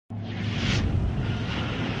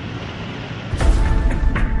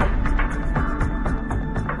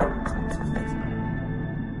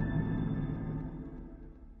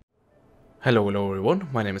Hello everyone,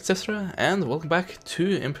 my name is Cestra, and welcome back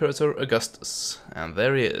to Imperator Augustus. And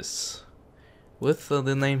there he is, with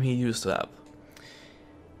the name he used to have.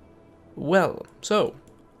 Well, so,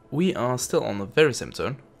 we are still on the very same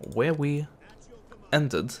turn, where we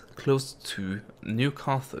ended close to New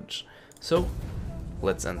Carthage. So,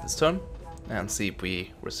 let's end this turn, and see if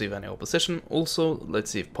we receive any opposition. Also, let's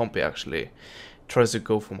see if Pompey actually tries to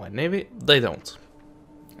go for my navy. They don't.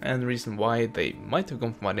 And the reason why they might have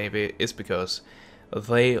gone for my navy is because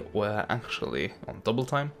they were actually on double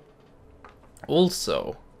time.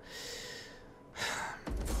 Also,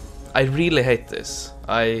 I really hate this.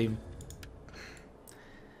 I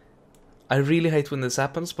really hate when this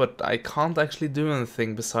happens, but I can't actually do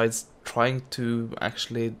anything besides trying to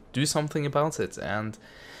actually do something about it, and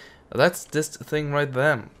that's this thing right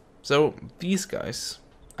there. So these guys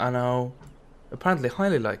are now apparently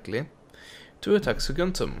highly likely to attack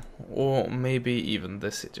Saguntum, or maybe even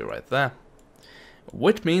this city right there.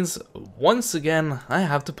 Which means, once again, I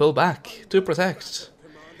have to pull back to protect.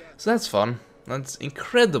 So that's fun. That's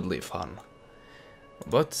incredibly fun.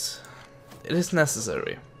 But it is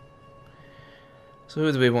necessary. So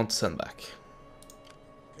who do we want to send back?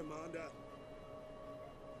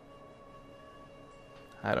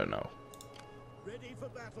 I don't know.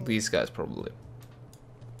 These guys probably.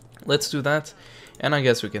 Let's do that, and I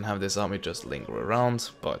guess we can have this army just linger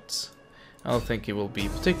around, but I don't think it will be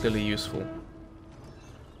particularly useful.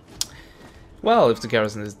 Well, if the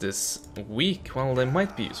garrison is this weak, well, they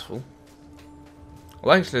might be useful.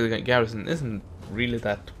 Well, actually, the garrison isn't really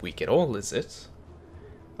that weak at all, is it?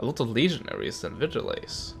 A lot of legionaries and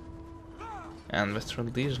vigiles. And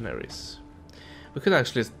veteran legionaries. We could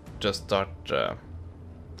actually just start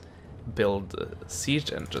build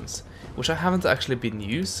siege engines, which I haven't actually been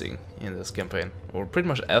using in this campaign, or pretty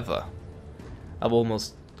much ever. I've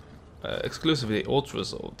almost exclusively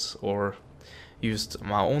auto-resolved or used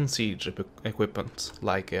my own siege equipment,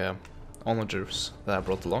 like onagers that I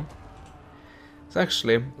brought along. So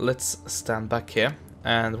actually, let's stand back here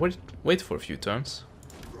and wait for a few turns.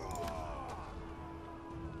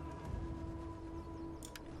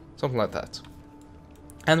 Something like that.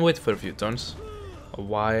 And wait for a few turns,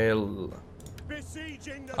 while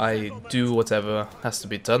I do whatever has to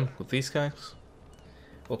be done with these guys.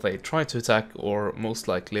 Well, they try to attack or most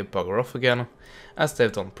likely bugger off again, as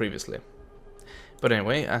they've done previously. But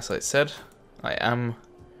anyway, as I said, I am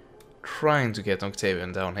trying to get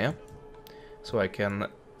Octavian down here, so I can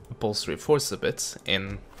bolster his forces a bit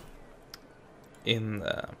in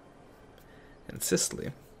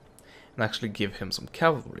Sicily, and actually give him some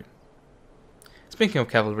cavalry. Speaking of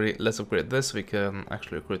cavalry, let's upgrade this. We can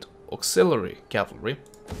actually recruit auxiliary cavalry,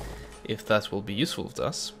 if that will be useful to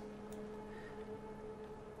us.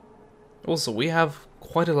 Also, we have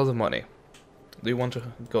quite a lot of money. Do you want to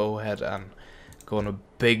go ahead and go on a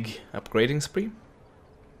big upgrading spree?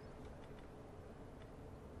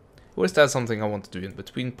 Or is that something I want to do in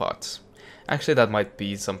between parts? Actually, that might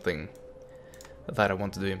be something that I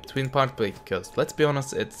want to do in between parts, because let's be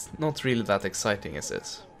honest, it's not really that exciting, is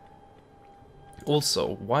it?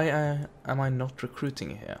 Also, why am I not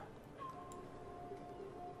recruiting here?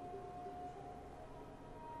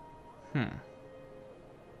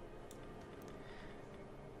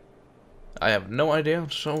 I have no idea,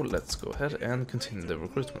 so let's go ahead and continue the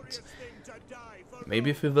recruitment. Maybe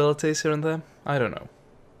a few velites here and there? I don't know.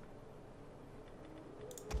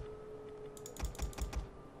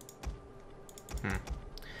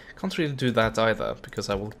 Can't really do that either, because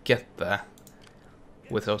I will get there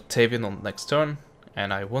with Octavian on the next turn,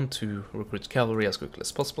 and I want to recruit cavalry as quickly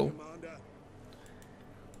as possible.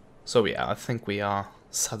 So yeah, I think we are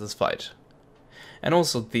satisfied. And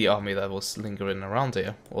also the army that was lingering around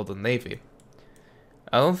here, or the navy.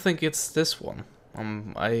 I don't think it's this one.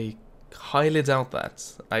 I highly doubt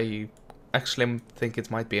that. I actually think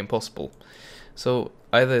it might be impossible. So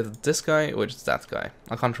either this guy or it's that guy.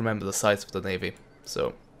 I can't remember the size of the navy,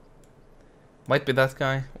 so might be that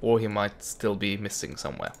guy, or he might still be missing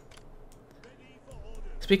somewhere.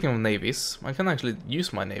 Speaking of navies, I can actually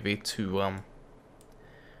use my navy to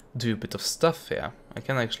do a bit of stuff here. I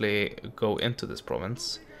can actually go into this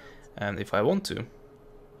province, and if I want to,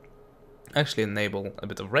 actually enable a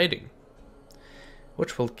bit of raiding.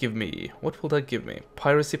 Which will give me, what will that give me?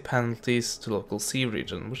 Piracy penalties to local sea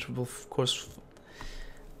region, which will of course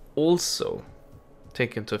also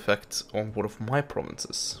take into effect on one of my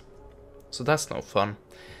provinces. So that's no fun.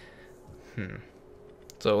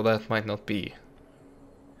 So that might not be...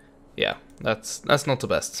 Yeah, that's not the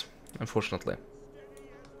best, unfortunately.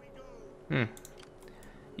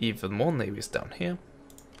 Even more navies down here.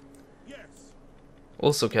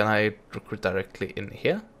 Also, can I recruit directly in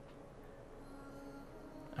here?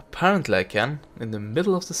 Apparently I can, in the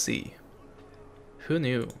middle of the sea. Who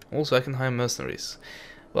knew? Also I can hire mercenaries.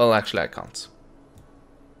 Well, actually I can't.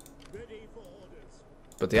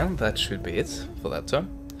 But yeah, that should be it for that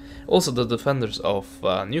turn. Also the defenders of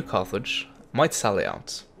New Carthage might sally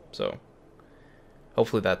out, so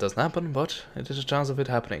hopefully that doesn't happen, but it is a chance of it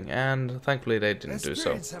happening, and thankfully they didn't do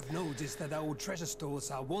so.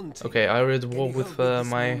 Okay, I already war with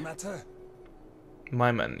my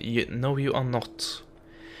men. No, you are not.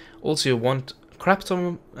 Also, you want a crap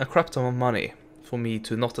ton of money for me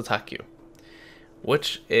to not attack you.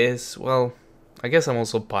 Which is, well, I guess I'm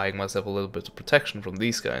also buying myself a little bit of protection from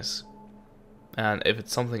these guys. And if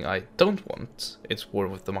it's something I don't want, it's war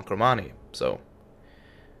with the Macromani, so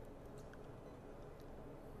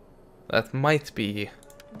that might be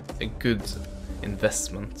a good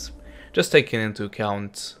investment. Just taking into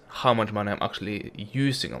account how much money I'm actually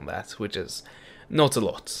using on that, which is not a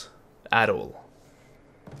lot at all.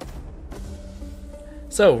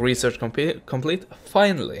 So, research complete.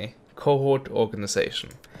 Finally, cohort organization.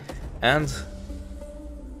 And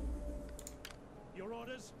your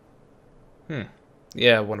orders?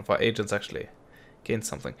 Yeah, one of our agents actually gained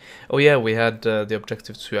something. Oh yeah, we had the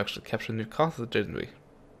objective to actually capture New Carthage, didn't we?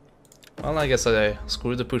 Well, I guess I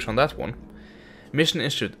screwed the push on that one. Mission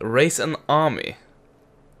issued, raise an army.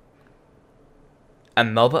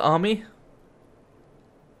 Another army?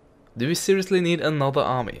 Do we seriously need another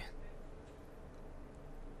army?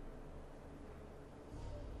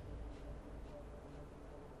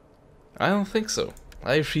 I don't think so.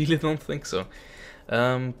 I really don't think so.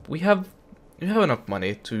 We have enough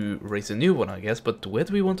money to raise a new one, I guess, but where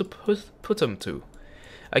do we want to put them to?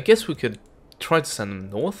 I guess we could try to send them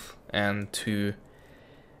north and to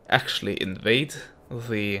actually invade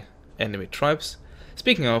the enemy tribes.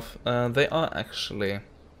 Speaking of, they are actually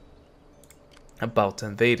about to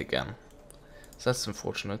invade again. So that's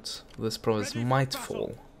unfortunate. This province might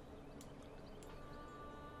fall.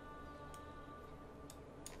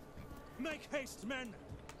 Make haste, men.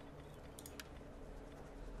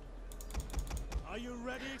 Are you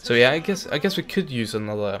ready? So yeah, I guess we could use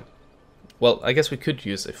another. Well, I guess we could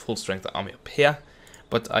use a full strength army up here,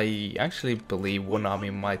 but I actually believe one army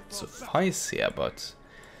might suffice here. But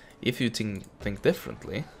if you think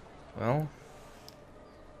differently, well,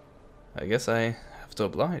 I guess I have to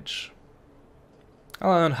oblige.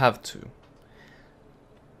 Well, I don't have to.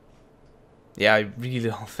 Yeah, I really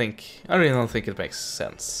don't think it makes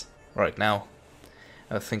sense right now.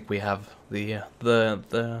 I think we have the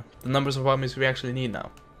numbers of armies we actually need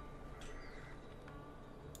now.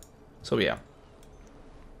 So yeah.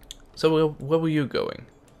 So where were you going?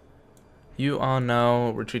 You are now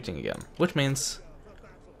retreating again, which means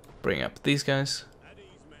bring up these guys.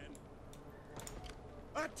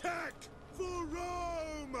 Attack for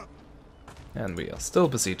Rome! And we are still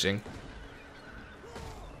besieging.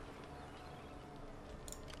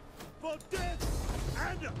 For death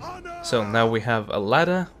and honor! So now we have a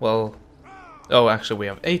ladder. Well, oh, actually we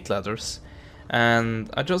have 8 ladders, and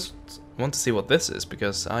I just want to see what this is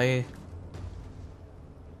because a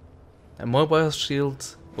mobile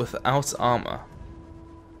shield without armor.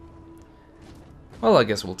 Well, I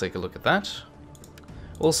guess we'll take a look at that.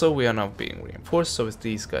 Also, we are now being reinforced, so if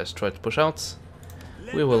these guys try to push out,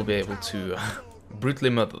 we will be able to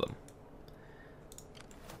brutally murder them.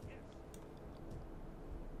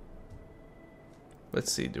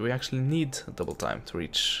 Let's see, do we actually need double time to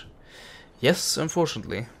reach? Yes,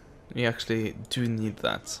 unfortunately, we actually do need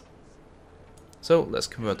that. So let's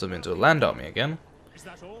convert them into a land army again,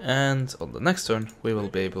 and on the next turn we will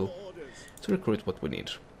be able to recruit what we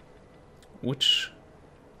need, which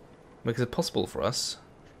makes it possible for us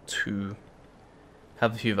to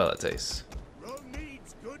have a few validates. Rome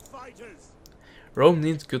needs good fighters. Rome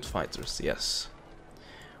needs good fighters, yes.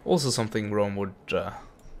 Also something Rome would,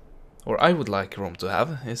 or I would like Rome to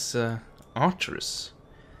have, is archers.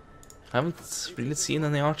 I haven't really seen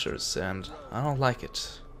any archers, and I don't like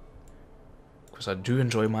it. Because I do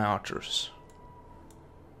enjoy my archers.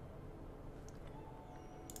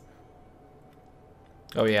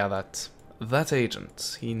 Oh yeah, that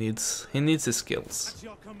agent, he needs his skills. At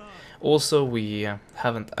your command. Also, we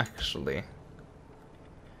haven't actually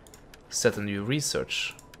set a new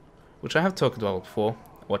research, which I have talked about before,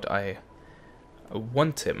 what I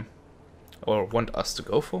want him, or want us to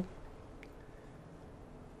go for.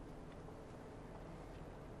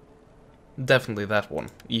 Definitely that one,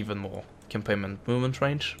 even more campaign movement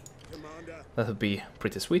range. Commander. That would be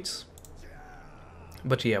pretty sweet.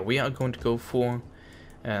 But yeah, we are going to go for,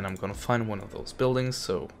 and I'm gonna find one of those buildings,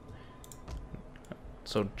 so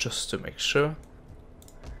just to make sure.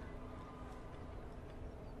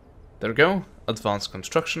 There we go, advanced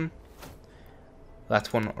construction.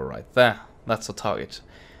 That one right there, that's our target.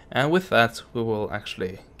 And with that we will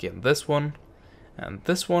actually gain this one and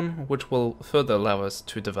this one, which will further allow us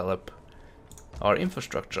to develop our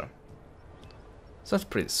infrastructure. So that's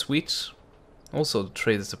pretty sweet. Also, the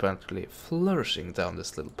trade is apparently flourishing down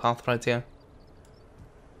this little path right here.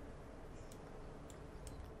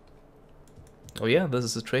 Oh yeah, this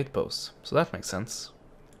is a trade post, so that makes sense.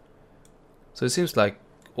 So it seems like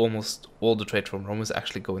almost all the trade from Rome is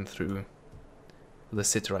actually going through the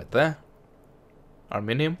city right there.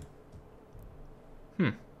 Arminium.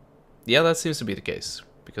 Yeah, that seems to be the case,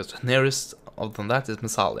 because the nearest other than that is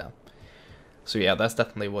Massalia. So yeah, that's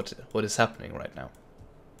definitely what is happening right now.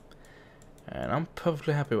 And I'm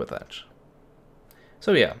perfectly happy with that.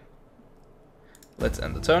 So yeah, let's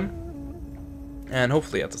end the turn. And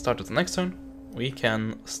hopefully at the start of the next turn, we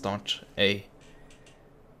can start a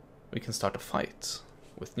fight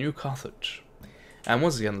with New Carthage. And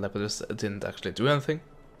once again, Lepidus didn't actually do anything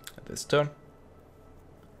at this turn.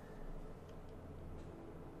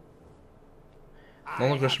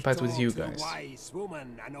 No aggression pact with you guys.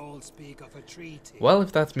 Well,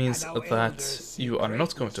 if that means that you are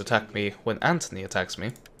not going to attack me when Antony attacks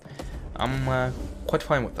me, I'm quite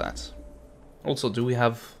fine with that. Also, do we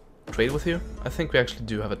have trade with you? I think we actually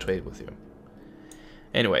do have a trade with you.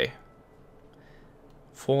 Anyway,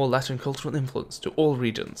 for Latin cultural influence to all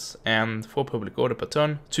regions, and for public order per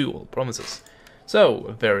turn to all provinces.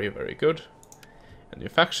 So, very, very good. A new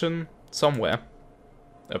faction, somewhere.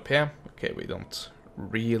 Up here. Okay, we don't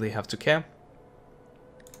really have to care.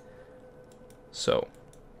 So,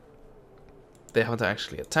 they haven't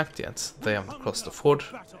actually attacked yet. They haven't crossed the ford.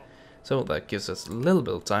 So that gives us a little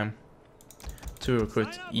bit of time to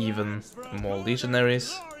recruit even more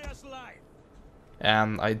legionaries.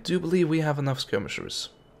 And I do believe we have enough skirmishers.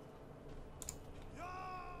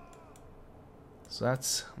 So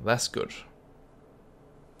that's good.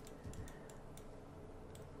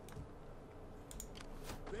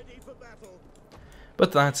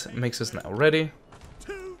 But that makes us now ready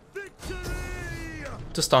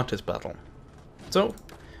to start this battle. So,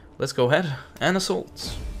 let's go ahead and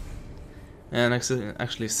assault. And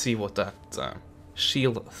actually see what that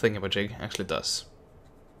shield thingamajig actually does.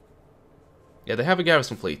 Yeah, they have a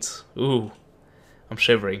garrison fleet. Ooh, I'm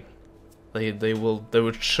shivering. They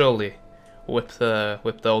would surely whip the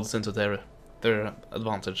odds into their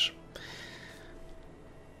advantage.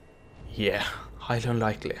 Yeah, highly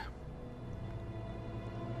unlikely.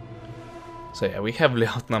 So yeah, we heavily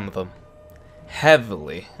outnumber them.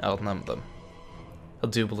 Heavily outnumber them. I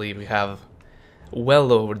do believe we have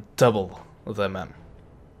well over double their men.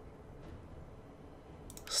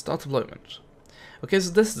 Start deployment. Okay,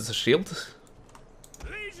 so this is a shield.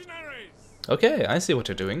 Okay, I see what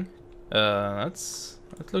you're doing. That's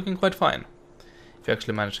looking quite fine. If you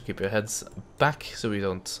actually manage to keep your heads back, so we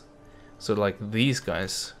don't, so like these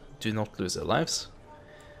guys do not lose their lives,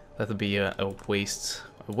 that would be a waste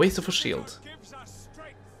of a shield.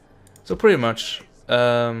 So pretty much,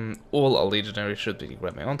 all our legionaries should be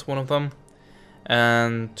grabbing onto one of them,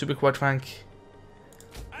 and to be quite frank,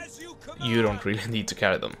 you don't really need to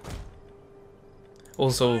carry them.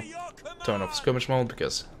 Also, turn off skirmish mode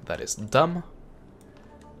because that is dumb,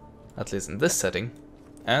 at least in this setting.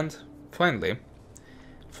 And finally,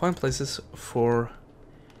 find places for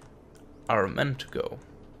our men to go.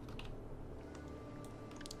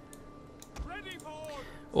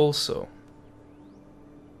 Also,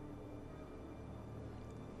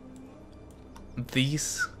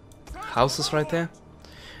 these houses right there,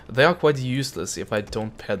 they are quite useless if I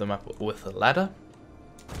don't pair them up with a ladder.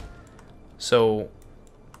 So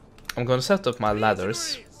I'm gonna set up my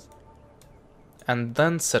ladders and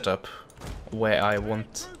then set up where I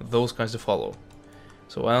want those guys to follow.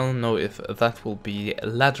 So I don't know if that will be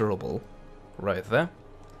ladderable right there.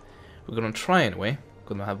 We're gonna try anyway.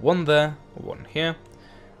 Gonna have one there, one here.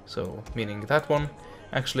 So meaning that one.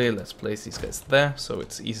 Actually, let's place these guys there so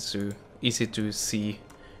it's easy to see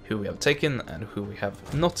who we have taken and who we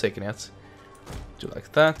have not taken yet. Do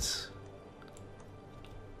like that.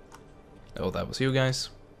 Oh, that was you guys.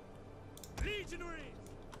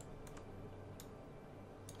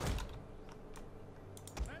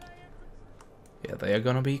 Yeah, they are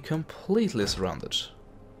gonna be completely surrounded.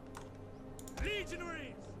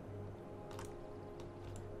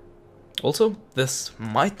 Also, this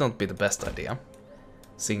might not be the best idea,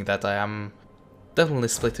 seeing that I am definitely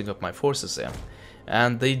splitting up my forces here.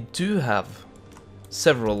 And they do have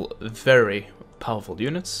several very powerful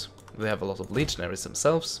units. They have a lot of legionaries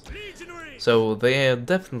themselves. So they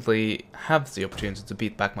definitely have the opportunity to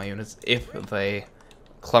beat back my units if they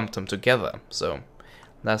clump them together. So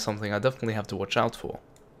That's something I definitely have to watch out for.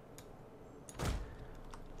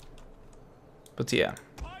 But yeah,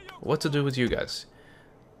 what to do with you guys?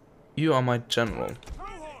 You are my general.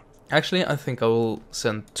 Actually, I think I will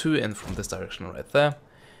send 2 in from this direction right there,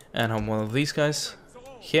 and have one of these guys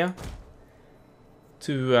here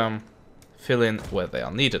to fill in where they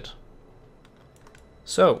are needed.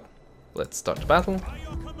 So, let's start the battle.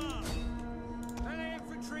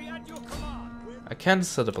 I can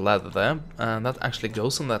set up a ladder there, and that actually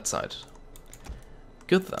goes on that side.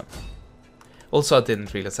 Good then. Also, I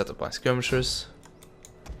didn't really set up my skirmishers,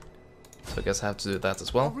 so I guess I have to do that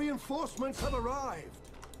as well. Reinforcements have arrived.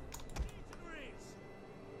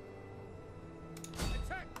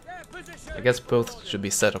 I guess both should be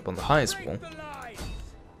set up on the highest wall.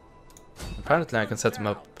 Apparently I can set them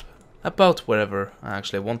up about wherever I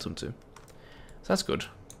actually want them to. So that's good.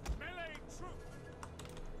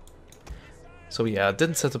 So yeah, I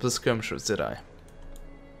didn't set up the skirmishers, did I?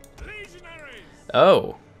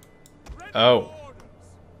 Oh. Oh.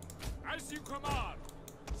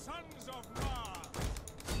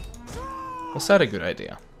 Was that a good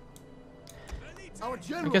idea?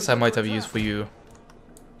 I guess I might have used for you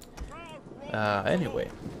anyway.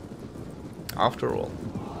 After all.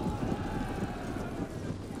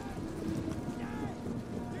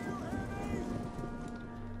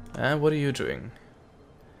 And what are you doing?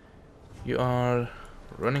 You are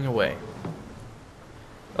running away.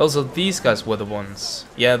 Also, these guys were the ones.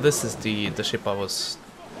 Yeah, this is the ship I was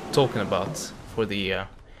talking about for the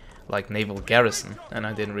like naval garrison, and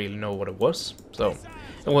I didn't really know what it was. So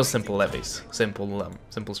it was simple levies,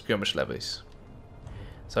 simple skirmish levies.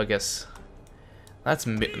 So I guess that's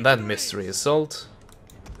that mystery is solved.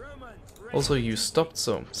 Also, you stopped,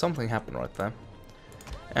 so something happened right there.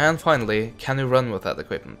 And finally, can you run with that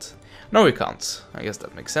equipment? No, we can't. I guess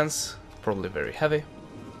that makes sense. Probably very heavy.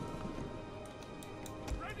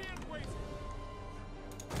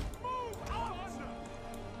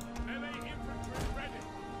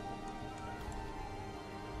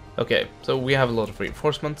 Okay, so we have a lot of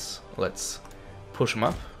reinforcements. Let's push them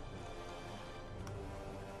up.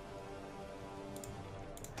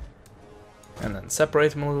 And then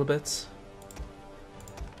separate them a little bit.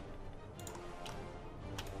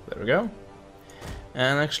 There we go.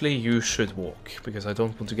 And actually you should walk, because I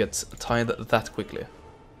don't want to get tired that quickly.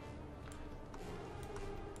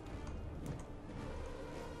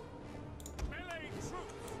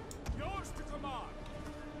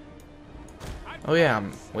 Oh yeah,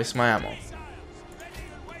 I'm wasting my ammo.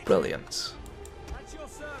 Brilliant.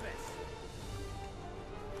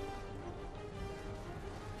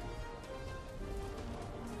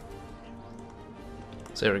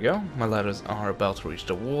 So there we go, my ladders are about to reach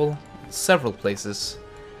the wall in several places,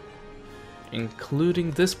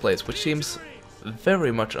 including this place, which seems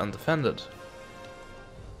very much undefended.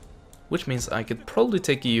 Which means I could probably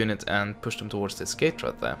take a unit and push them towards this gate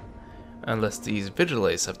right there, unless these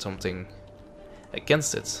vigilantes have something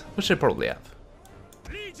against it, which they probably have.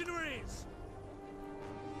 There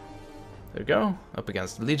we go, up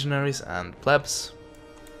against the legionaries and plebs.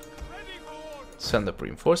 Send up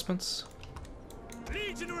reinforcements.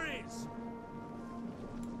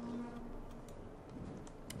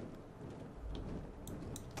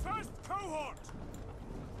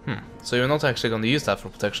 So you're not actually going to use that for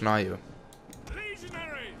protection, are you?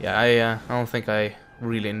 Yeah, I don't think I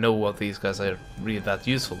really know what these guys are really that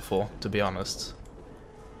useful for, to be honest.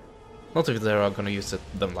 Not if they are going to use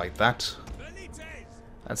them like that.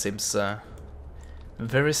 That seems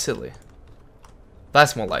very silly.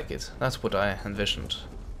 That's more like it. That's what I envisioned.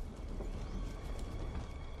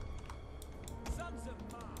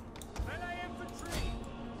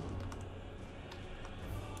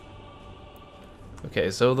 Okay,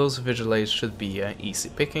 so those vigilantes should be easy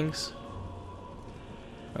pickings.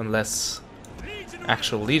 Unless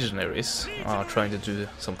actual legionaries are trying to do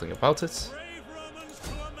something about it.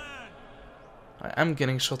 I am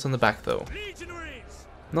getting shot in the back though.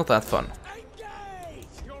 Not that fun.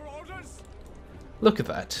 Look at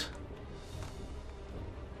that.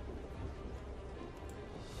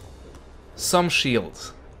 Some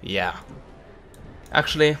shield. Yeah.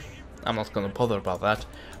 Actually, I'm not gonna bother about that.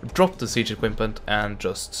 Drop the siege equipment and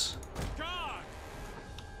just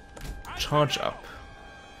charge up.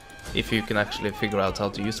 If you can actually figure out how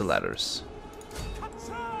to use the ladders.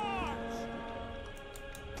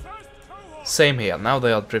 Same here, now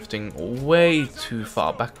they are drifting way too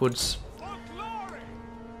far backwards.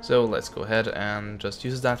 So let's go ahead and just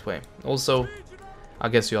use it that way. Also, I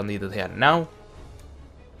guess you are needed here now.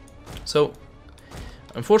 So,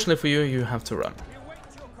 unfortunately for you, you have to run.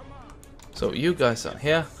 So you guys are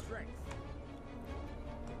here.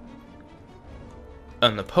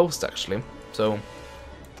 unopposed actually. So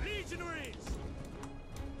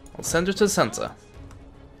I'll send you to the center.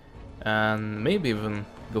 And maybe even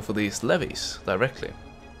go for these levies directly.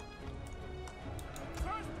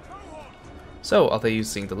 So, are they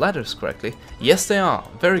using the ladders correctly? Yes, they are.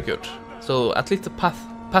 Very good. So, at least the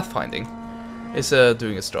pathfinding is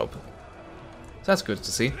doing its job. So that's good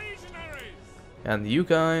to see. And you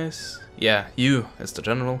guys... Yeah, you is the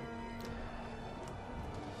general.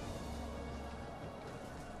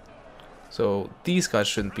 So, these guys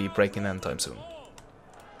shouldn't be breaking anytime soon.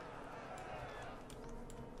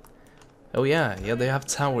 Oh yeah, they have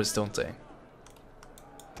towers, don't they?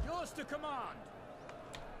 Yours to command.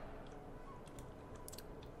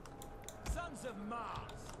 Sons of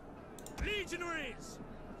Mars. Legionaries.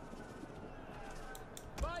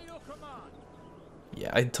 By your command.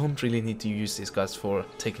 Yeah, I don't really need to use these guys for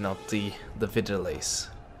taking out the Vigiles.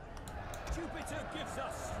 Jupiter gives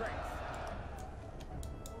us strength.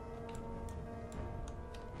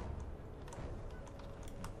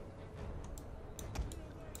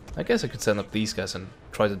 I guess I could send up these guys and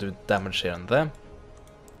try to do damage here and there.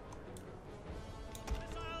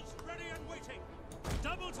 Missiles ready and waiting.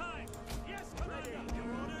 Double time. Yes, Commander. Your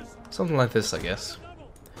orders. Something like this, I guess. Double.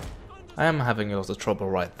 I am having a lot of trouble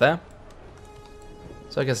right there.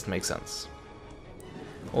 So I guess it makes sense.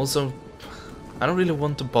 Also, I don't really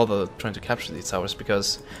want to bother trying to capture these towers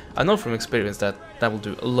because I know from experience that that will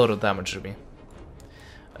do a lot of damage to me.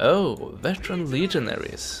 Oh, veteran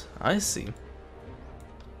legionaries. I see.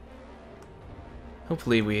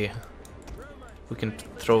 Hopefully we can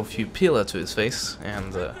throw a few Pila to his face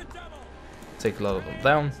and take a lot of them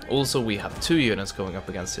down. Also, we have 2 units going up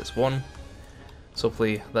against his 1, so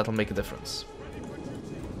hopefully that'll make a difference.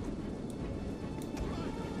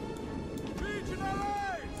 Legionaries.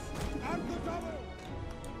 And the double.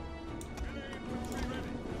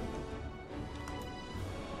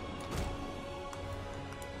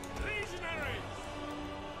 Legionaries.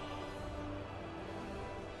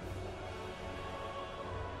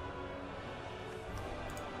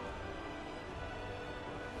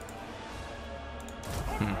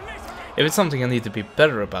 If it's something I need to be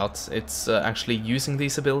better about, it's actually using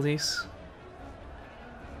these abilities.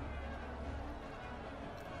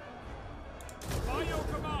 By your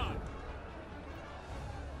command.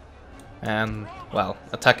 And, well,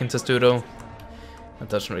 attacking Testudo, that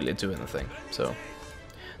doesn't really do anything, so...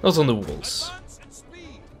 Not on the walls. Advance and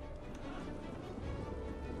speed.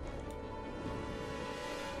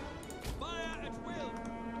 Fire at will.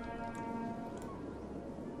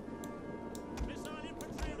 Missile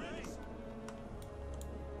infantry ready.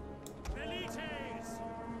 Velites.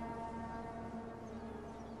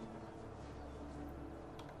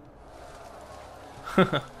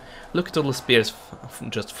 Look at all the spears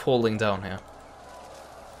just falling down here.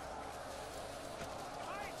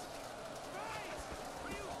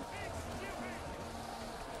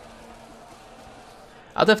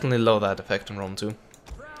 I definitely love that effect in Rome 2.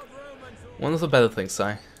 Proud Romans will One of the better things,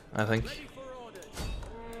 I think. ready for orders.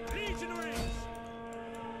 Legionaries.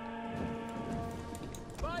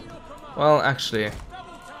 By your command. Well, actually, Double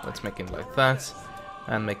time. let's make it like that,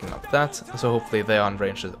 and make it like that, so hopefully they are in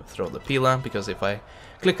range to throw the Pila, because if I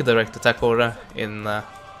click a direct attack order, in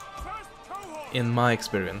my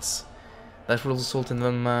experience, that will result in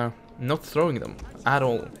them not throwing them at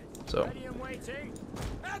all, so... Ready and waiting.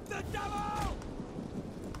 At the double.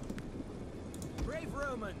 Brave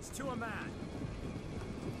Romans to a man.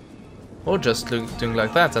 Or just doing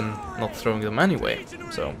like that and not throwing them anyway,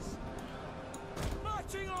 so...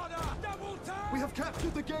 Marching order. Double time. We have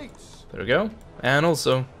captured the gates. There we go. And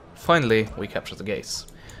also, finally, we captured the gates.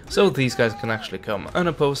 So these guys can actually come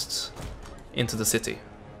unopposed into the city.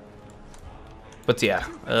 But yeah,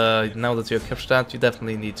 now that you have captured that, you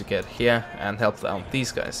definitely need to get here and help out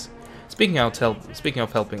these guys. Speaking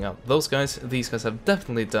of helping out those guys, these guys have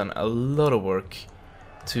definitely done a lot of work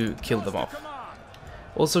to kill them off.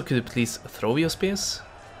 Also, could you please throw your spears?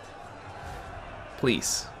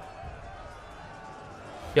 Please.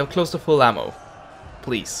 You have close to full ammo.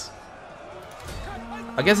 Please.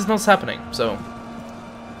 I guess it's not happening, so...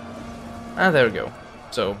 And there we go.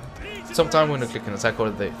 So, sometimes when you click an attack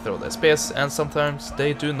order, they throw their spears, and sometimes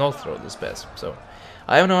they do not throw the spears. So,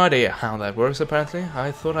 I have no idea how that works apparently.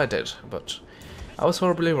 I thought I did, but I was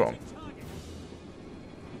horribly wrong.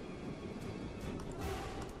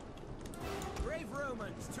 Brave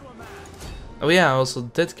Romans to a man. Oh yeah, I also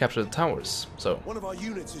did capture the towers, so One of our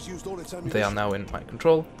units has used all its ammunition. they are now in my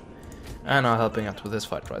control, and are helping out with this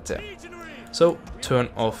fight right there. So, turn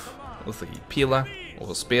off the Pila, or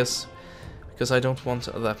the spears, because I don't want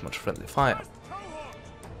that much friendly fire.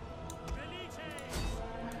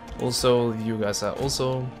 Also, you guys are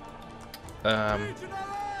also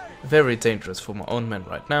very dangerous for my own men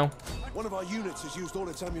right now. One of our units has used all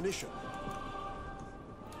its ammunition.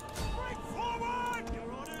 Forward! Your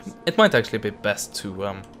orders. It might actually be best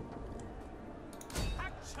to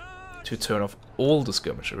turn off all the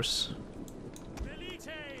skirmishers. Velites.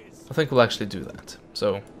 I think we'll actually do that.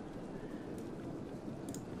 So,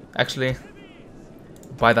 actually,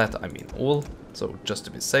 by that I mean all. So just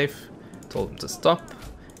to be safe, told them to stop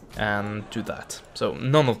and do that. So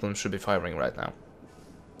none of them should be firing right now.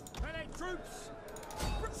 Ready, troops.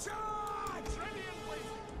 Charge! Ready and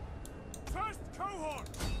waiting. First cohort.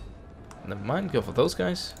 Never mind, go for those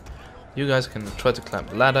guys. You guys can try to climb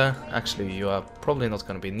the ladder. Actually, you are probably not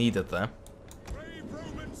going to be needed there. Brave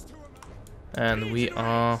Romans to a man. And we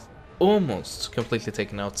are almost completely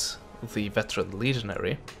taking out the veteran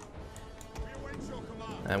legionary. We await your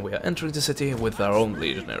command. And we are entering the city with our own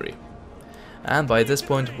legionary. And by this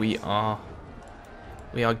point we are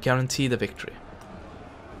guaranteed a victory.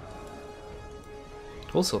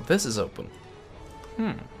 Also, this is open.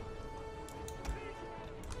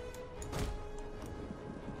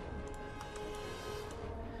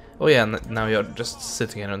 Oh yeah, now you're just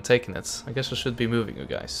sitting here and taking it. I guess I should be moving you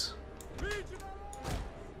guys.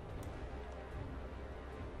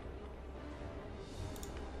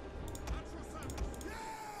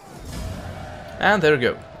 And there we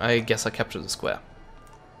go. I guess I captured the square.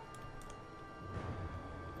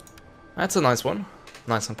 That's a nice one.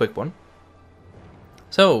 Nice and quick one.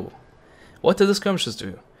 So, what did the skirmishers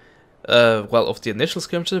do? Well, of the initial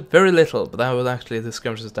skirmishes, very little, but that was actually the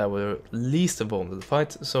skirmishes that were least involved in the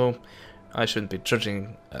fight, so I shouldn't be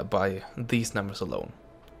judging by these numbers alone.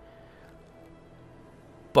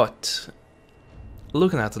 But,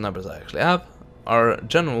 looking at the numbers I actually have, our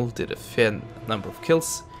general did a fair number of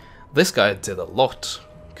kills. This guy did a lot.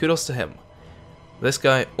 Kudos to him. This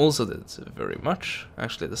guy also did very much.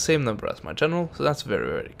 Actually the same number as my general, so that's very,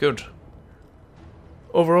 very good.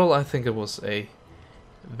 Overall, I think it was a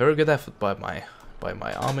very good effort by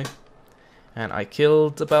my army. And I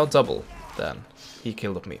killed about double than he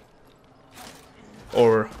killed of me.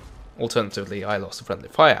 Or, alternatively, I lost a friendly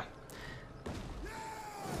fire.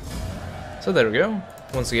 So there we go.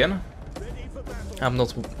 Once again, I'm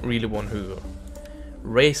not really one who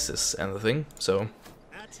races anything, so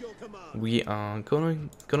At your command. we are gonna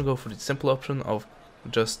go for the simple option of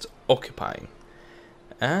just occupying.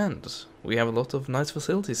 And we have a lot of nice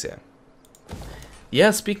facilities here. Yeah,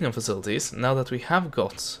 speaking of facilities, now that we have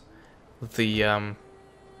got the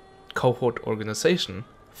cohort organization,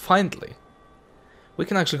 finally, we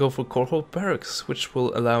can actually go for cohort barracks, which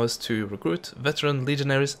will allow us to recruit veteran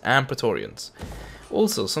legionaries and praetorians.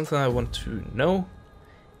 Also, something I want to know,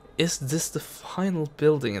 is this the final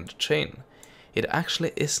building in the chain? It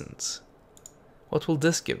actually isn't. What will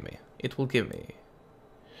this give me? It will give me...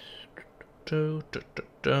 There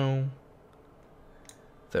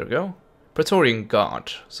we go. Praetorian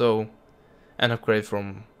Guard. So, an upgrade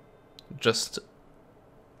from just...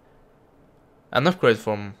 An upgrade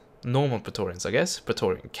from normal Praetorians, I guess.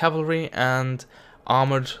 Praetorian Cavalry and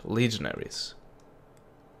Armored Legionaries.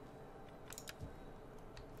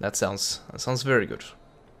 That sounds very good.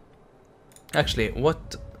 Actually,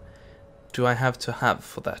 what do I have to have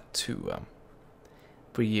for that to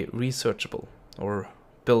be researchable or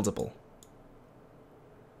buildable?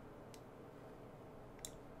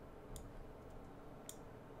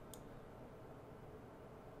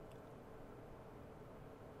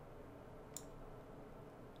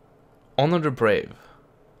 Honor the Brave.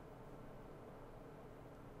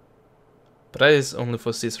 But that is only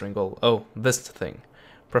for Caesar and Gaul. Oh, this thing.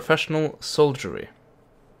 Professional Soldiery.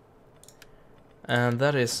 And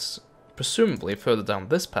that is presumably further down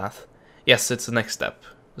this path. Yes, it's the next step.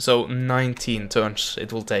 So 19 turns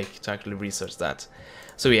it will take to actually research that.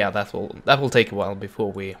 So yeah, that will take a while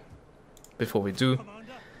before we do. Commander.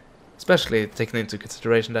 Especially taking into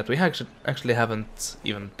consideration that we actually haven't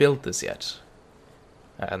even built this yet.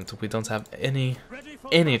 And we don't have any Ready for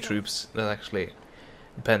any battle. troops that actually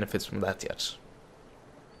benefits from that yet.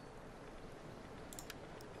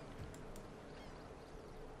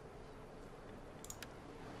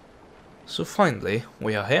 So finally,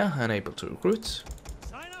 we are here and able to recruit.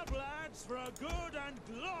 Sign up, lads, for a good and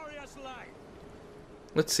glorious life.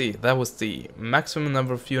 Let's see, that was the maximum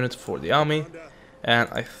number of units for the army, and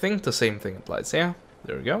I think the same thing applies here.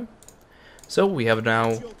 There we go. So we have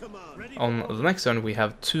now, Your command. Ready for on the next turn, we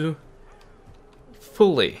have two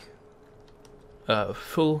fully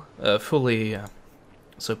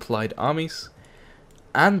supplied armies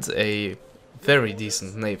and a very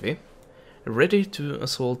decent navy, ready to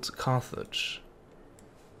assault Carthage.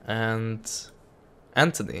 And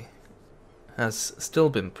Antony has still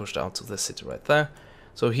been pushed out of the city right there,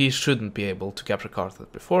 so he shouldn't be able to capture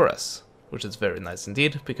Carthage before us, which is very nice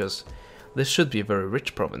indeed, because this should be a very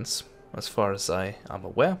rich province, as far as I am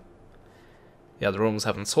aware. Yeah, the Romans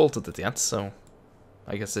haven't salted it yet, so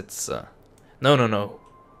I guess it's... No,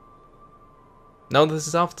 this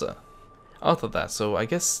is after that, so I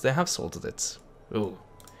guess they have salted it. Ooh.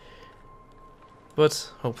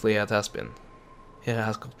 But hopefully it has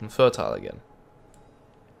gotten fertile again.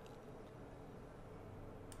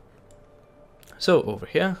 So over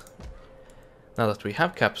here, now that we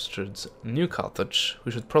have captured New Carthage,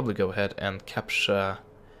 we should probably go ahead and capture...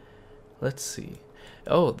 Let's see.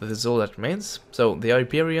 Oh, this is all that remains. So the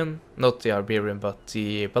Iberian, not the Iberian, but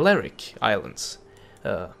the Balearic Islands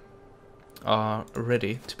are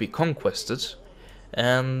ready to be conquested.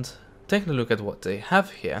 And taking a look at what they have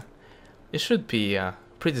here, it should be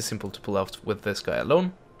pretty simple to pull off with this guy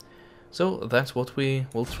alone. So that's what we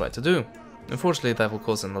will try to do. Unfortunately, that will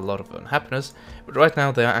cause them a lot of unhappiness, but right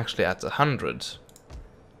now they are actually at 100.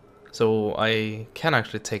 So I can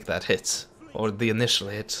actually take that hit, or the initial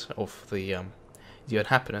hit of the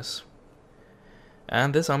unhappiness.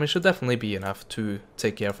 And this army should definitely be enough to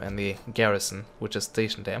take care of any garrison which is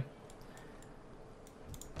stationed there.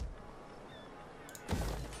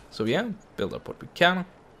 So yeah, build up what we can.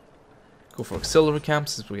 Go for auxiliary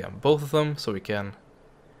camps since we have both of them, so we can...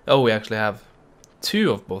 Oh, we actually have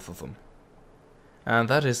 2 of both of them. And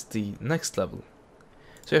that is the next level.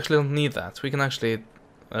 So we actually don't need that. We can actually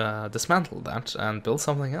dismantle that and build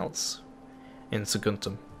something else in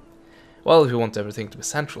Saguntum. Well, if we want everything to be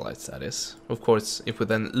centralized, that is. Of course, if we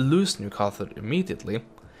then lose New Carthage immediately,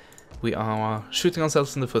 we are shooting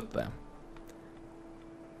ourselves in the foot there.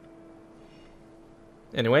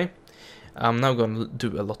 Anyway, I'm now going to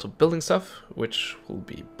do a lot of building stuff, which will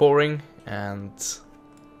be boring and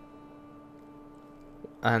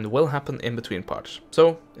will happen in between parts.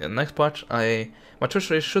 So, in the next part, my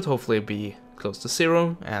treasury should hopefully be close to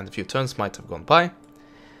 0, and a few turns might have gone by.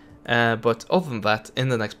 But other than that, in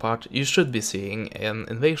the next part, you should be seeing an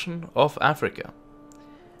invasion of Africa,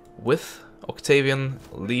 with Octavian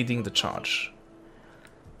leading the charge.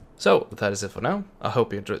 So, that is it for now. I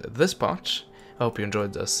hope you enjoyed this part. I hope you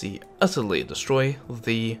enjoyed us see utterly destroy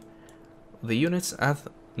the units at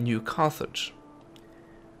New Carthage.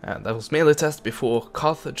 And that was mainly tested before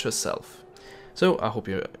Carthage herself. So I hope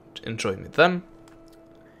you enjoyed me then.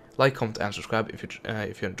 Like, comment and subscribe if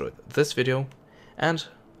you enjoyed this video. And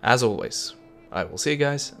as always, I will see you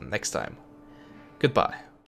guys next time. Goodbye.